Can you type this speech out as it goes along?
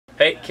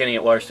Hey, Kenny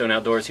at Waterstone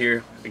Outdoors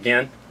here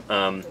again.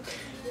 I'm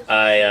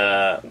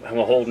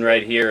holding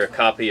right here a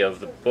copy of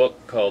the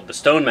book called The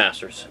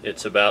Stonemasters.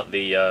 It's about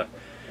the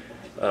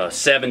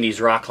 70s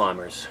rock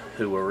climbers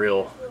who were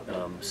real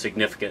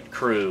significant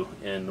crew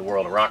in the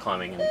world of rock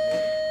climbing, and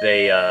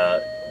they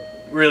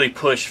really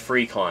pushed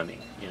free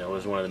climbing. You know, it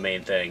was one of the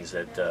main things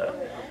that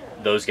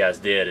those guys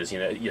did. Is, you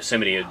know,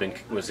 Yosemite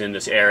was in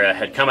this era,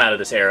 had come out of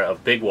this era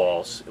of big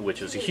walls,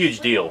 which was a huge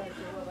deal.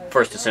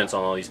 First ascents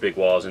on all these big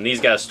walls, and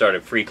these guys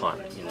started free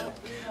climbing, you know.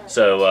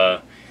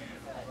 So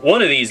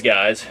one of these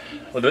guys,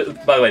 well,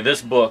 by the way,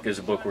 this book is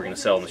a book we're going to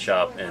sell in the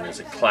shop, and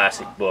it's a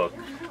classic book.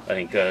 I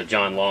think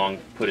John Long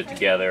put it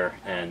together,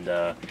 and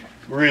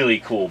really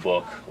cool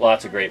book.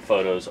 Lots of great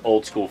photos,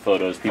 old school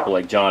photos, people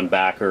like John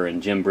Backer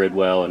and Jim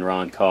Bridwell and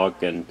Ron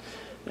Koch and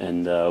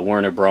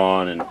Werner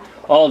Braun and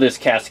all this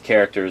cast of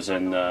characters,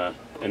 and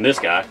this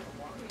guy,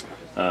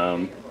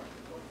 I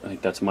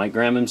think that's Mike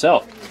Graham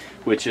himself,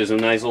 which is a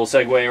nice little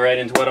segue right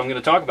into what I'm going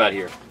to talk about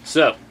here.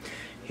 So,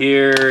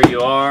 here you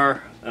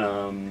are,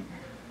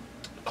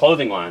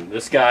 clothing line.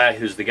 This guy,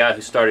 who's the guy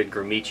who started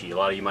Gramici. A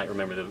lot of you might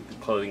remember the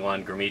clothing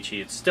line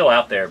Gramici. It's still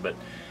out there, but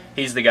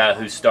he's the guy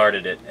who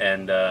started it,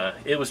 and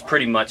it was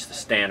pretty much the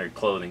standard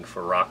clothing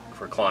for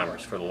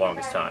climbers for the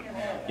longest time.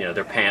 You know,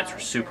 their pants were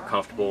super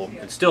comfortable,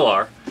 and still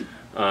are.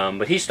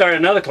 But he started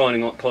another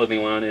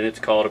clothing line, and it's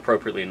called,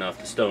 appropriately enough,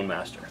 the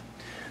Stonemaster.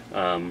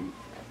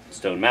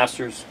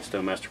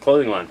 Stonemaster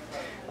clothing line.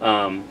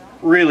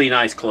 Really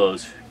nice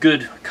clothes,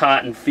 good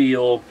cotton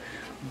feel,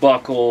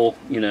 buckle,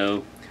 you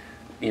know,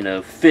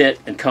 fit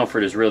and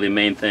comfort is really the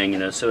main thing, you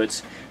know. So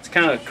it's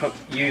kind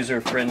of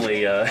user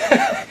friendly.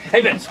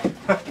 Hey Vince,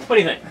 what do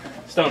you think?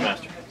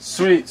 Stonemaster.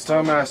 Sweet,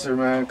 Stonemaster,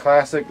 man,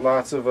 classic.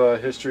 Lots of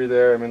history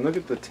there. I mean, look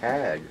at the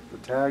tag. The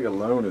tag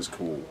alone is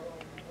cool.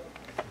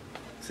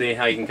 See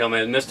how you can come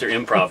in, Mr.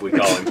 Improv, we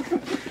call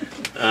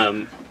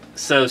him.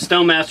 So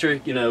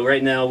Stonemaster, you know,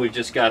 right now we've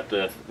just got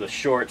the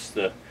shorts,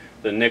 the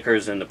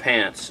knickers, and the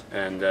pants,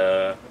 and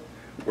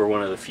we're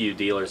one of the few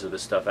dealers of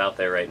this stuff out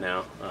there right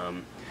now,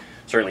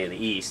 certainly in the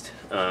East.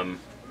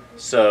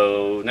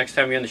 So next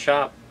time you're in the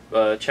shop,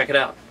 check it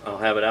out. I'll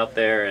have it out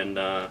there, and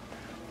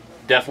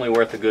definitely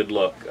worth a good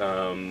look.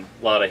 A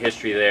lot of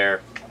history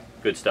there,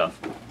 good stuff.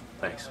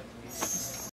 Thanks.